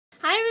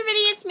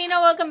it's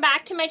Mena. Welcome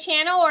back to my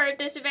channel, or if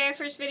this is the very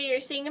first video you're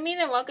seeing of me,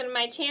 then welcome to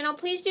my channel.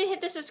 Please do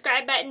hit the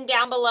subscribe button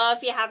down below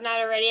if you have not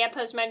already. I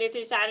post Monday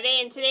through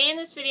Saturday, and today in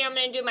this video I'm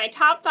going to do my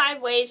top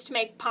 5 ways to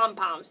make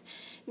pom-poms.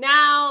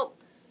 Now,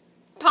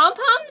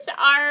 pom-poms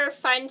are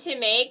fun to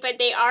make, but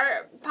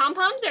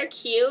pom-poms are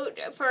cute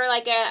for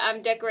like a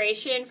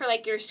decoration for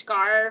like your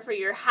scarf or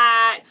your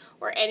hat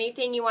or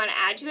anything you want to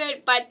add to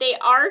it, but they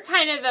are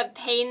kind of a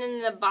pain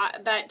in the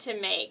butt to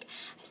make.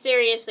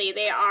 Seriously,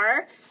 they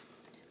are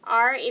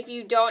if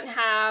you don't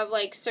have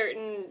like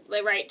certain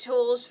right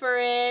tools for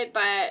it,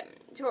 but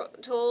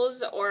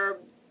tools, or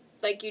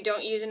like you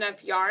don't use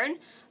enough yarn.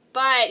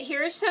 But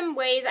here's some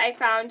ways I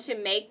found to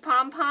make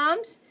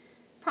pom-poms,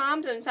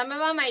 and some of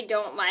them I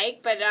don't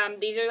like, but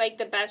these are like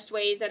the best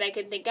ways that I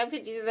could think of,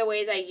 because these are the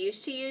ways I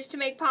used to use to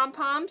make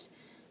pom-poms.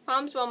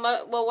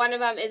 Well, one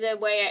of them is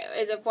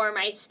a form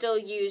I still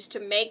use to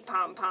make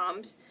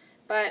pom-poms,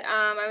 but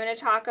I'm going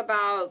to talk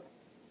about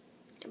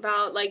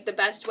like the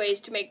best ways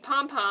to make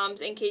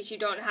pom-poms in case you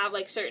don't have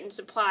like certain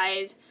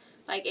supplies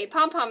like a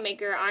pom-pom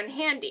maker on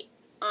hand.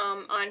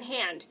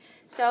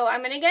 So I'm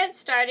going to get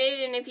started,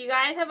 and if you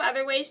guys have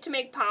other ways to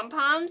make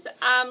pom-poms,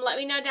 let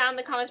me know down in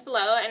the comments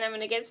below, and I'm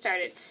going to get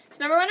started.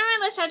 So number one on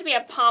my list had to be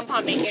a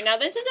pom-pom maker. Now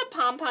this is a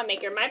pom-pom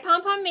maker. My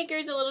pom-pom maker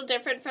is a little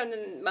different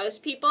from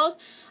most people's.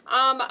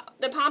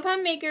 The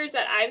pom-pom makers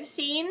that I've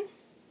seen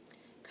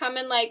come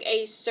in like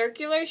a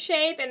circular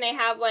shape, and they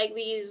have like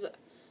these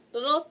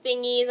little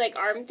thingies, like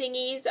arm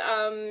thingies,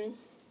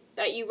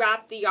 that you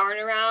wrap the yarn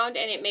around,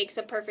 and it makes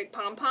a perfect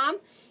pom-pom.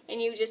 And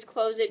you just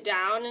close it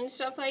down and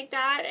stuff like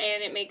that,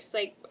 and it makes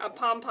like a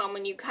pom-pom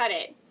when you cut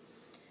it.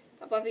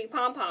 A fluffy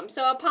pom-pom.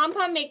 So a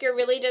pom-pom maker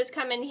really does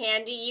come in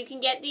handy. You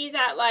can get these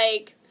at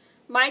like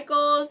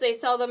Michael's. They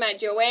sell them at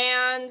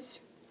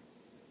Joann's.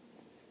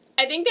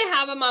 I think they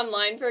have them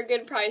online for a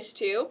good price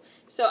too.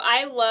 So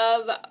I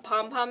love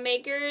pom-pom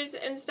makers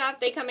and stuff.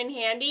 They come in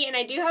handy. And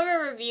I do have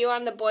a review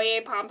on the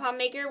Boyer pom-pom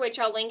maker, which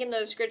I'll link in the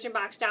description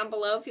box down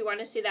below if you want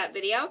to see that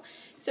video.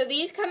 So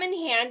these come in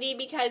handy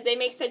because they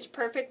make such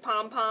perfect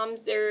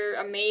pom-poms. They're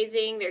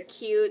amazing, they're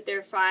cute,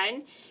 they're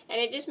fun, and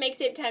it just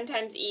makes it 10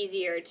 times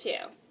easier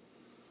too.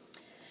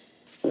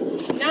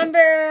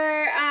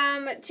 Number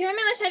 2 on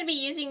my list had to be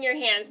using your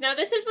hands. Now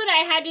this is what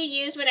I had to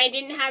use when I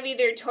didn't have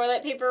either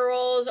toilet paper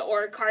rolls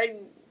or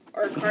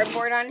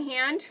cardboard on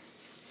hand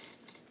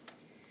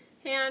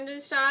and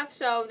stuff.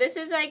 So this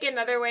is like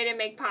another way to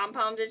make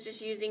pom-poms, is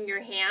just using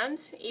your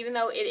hands, even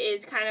though it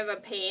is kind of a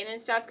pain and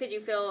stuff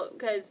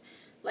because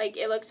like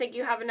it looks like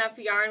you have enough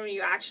yarn when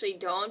you actually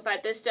don't.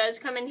 But this does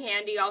come in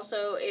handy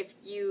also if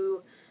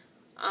you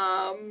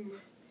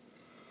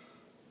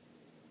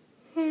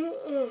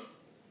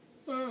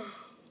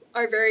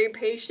are very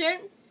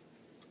patient,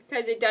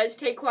 because it does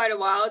take quite a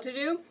while to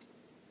do.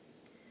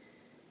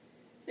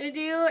 And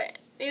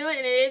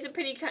it is a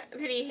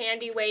pretty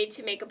handy way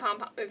to make a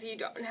pom-pom if you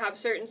don't have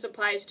certain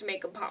supplies to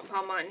make a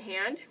pom-pom on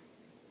hand.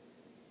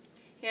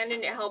 And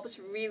it helps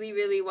really,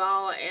 really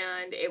well,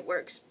 and it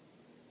works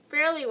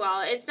fairly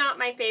well. It's not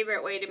my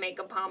favorite way to make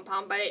a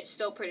pom-pom, but it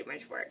still pretty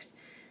much works.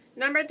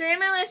 Number 3 on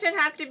my list would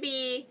have to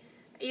be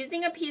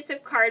using a piece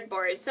of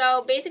cardboard.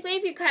 So basically,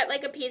 if you cut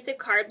like a piece of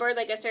cardboard,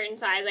 like a certain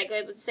size, like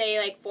let's say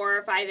like 4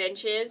 or 5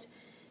 inches,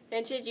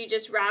 you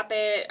just wrap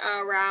it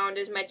around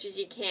as much as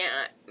you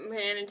can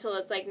until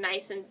it's like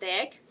nice and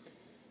thick,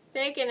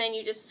 and then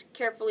you just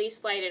carefully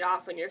slide it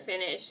off when you're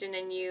finished, and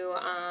then you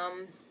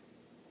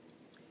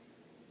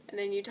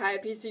tie a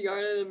piece of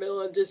yarn in the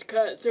middle and just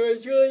cut. So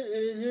it's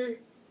really easy.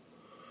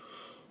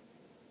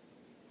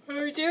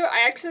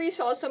 I actually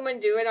saw someone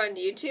do it on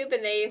YouTube,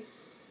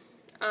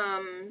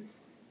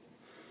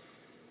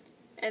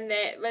 and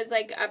that was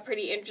like a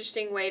pretty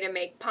interesting way to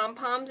make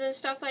pom-poms and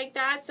stuff like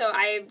that. So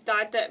I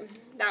thought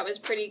that was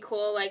pretty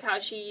cool, like how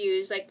she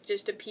used like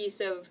just a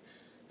piece of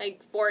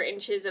like 4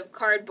 inches of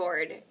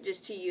cardboard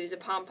just to use a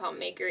pom-pom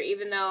maker,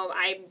 even though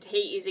I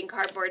hate using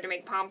cardboard to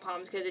make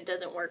pom-poms because it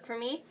doesn't work for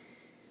me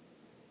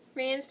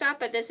and stuff.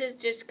 But this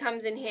just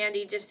comes in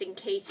handy just in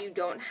case you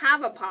don't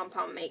have a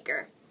pom-pom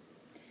maker.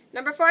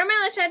 Number 4 on my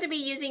list had to be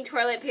using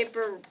toilet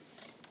paper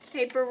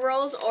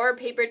rolls or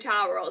paper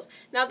towel rolls.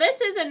 Now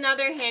this is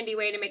another handy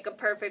way to make a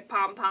perfect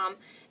pom-pom.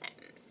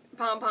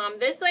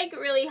 This like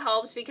really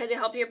helps because it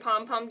helps your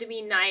pom-pom to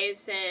be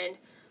nice and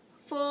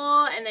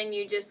full, and then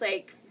you just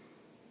like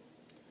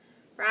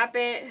wrap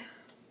it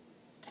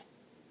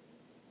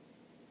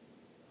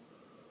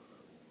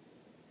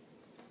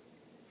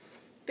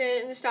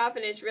and stuff,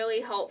 and it's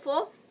really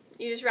helpful.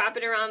 You just wrap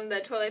it around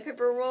the toilet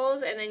paper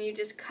rolls, and then you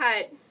just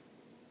cut,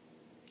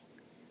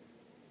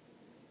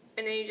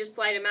 and then you just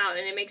slide them out,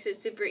 and it makes it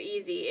super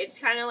easy. It's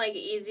kind of like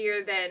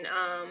easier than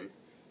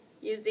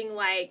using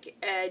like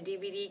a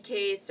DVD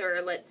case,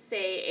 or let's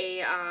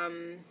say a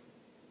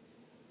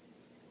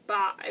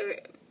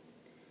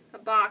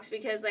box,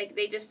 because like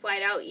they just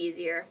slide out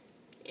easier.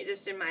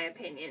 Just in my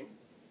opinion,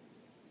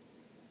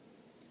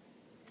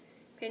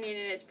 and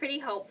it's pretty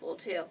helpful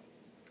too.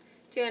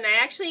 And I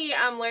actually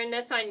learned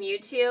this on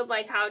YouTube,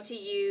 like how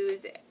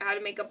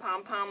to make a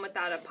pom-pom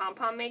without a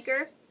pom-pom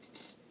maker.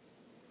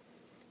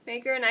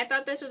 maker, and I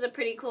thought this was a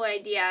pretty cool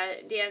idea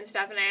and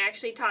stuff, and I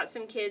actually taught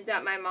some kids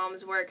at my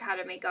mom's work how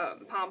to make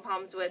pom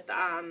poms with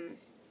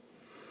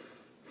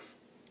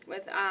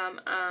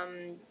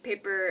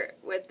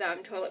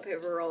toilet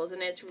paper rolls,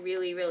 and it's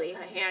really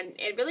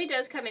it really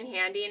does come in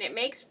handy, and it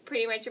makes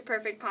pretty much a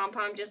perfect pom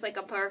pom, just like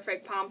a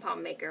perfect pom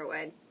pom maker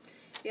would.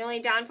 The only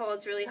downfall,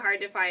 it's really hard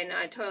to find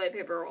toilet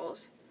paper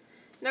rolls.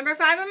 Number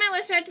 5 on my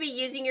list, you have to be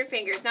using your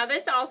fingers. Now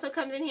this also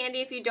comes in handy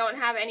if you don't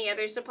have any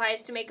other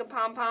supplies to make a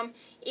pom-pom.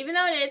 Even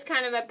though it is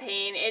kind of a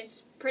pain,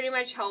 it's pretty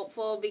much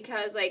helpful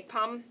because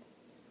then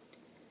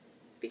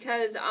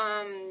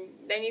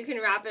you can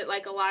wrap it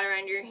like a lot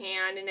around your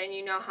hand, and then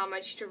you know how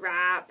much to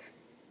wrap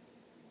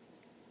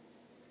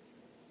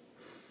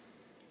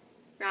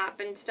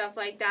and stuff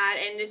like that.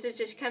 And this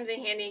just comes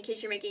in handy in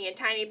case you're making a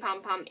tiny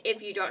pom-pom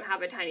if you don't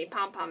have a tiny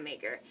pom-pom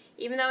maker.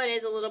 Even though it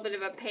is a little bit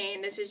of a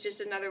pain, this is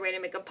just another way to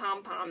make a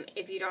pom-pom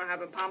if you don't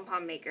have a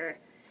pom-pom maker,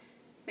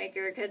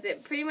 because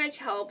it pretty much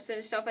helps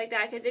and stuff like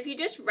that. Because if you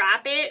just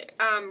wrap it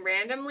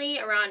randomly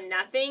around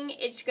nothing,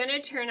 it's going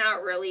to turn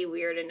out really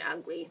weird and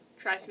ugly.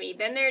 Trust me,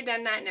 been there,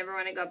 done that, never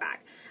want to go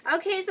back.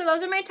 Okay, so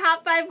those are my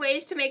top 5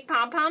 ways to make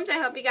pom-poms. I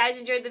hope you guys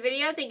enjoyed the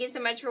video. Thank you so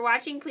much for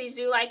watching. Please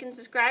do like and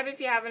subscribe if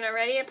you haven't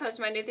already. I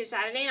post Monday through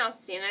Saturday, and I'll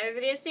see you in another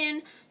video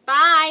soon.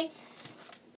 Bye!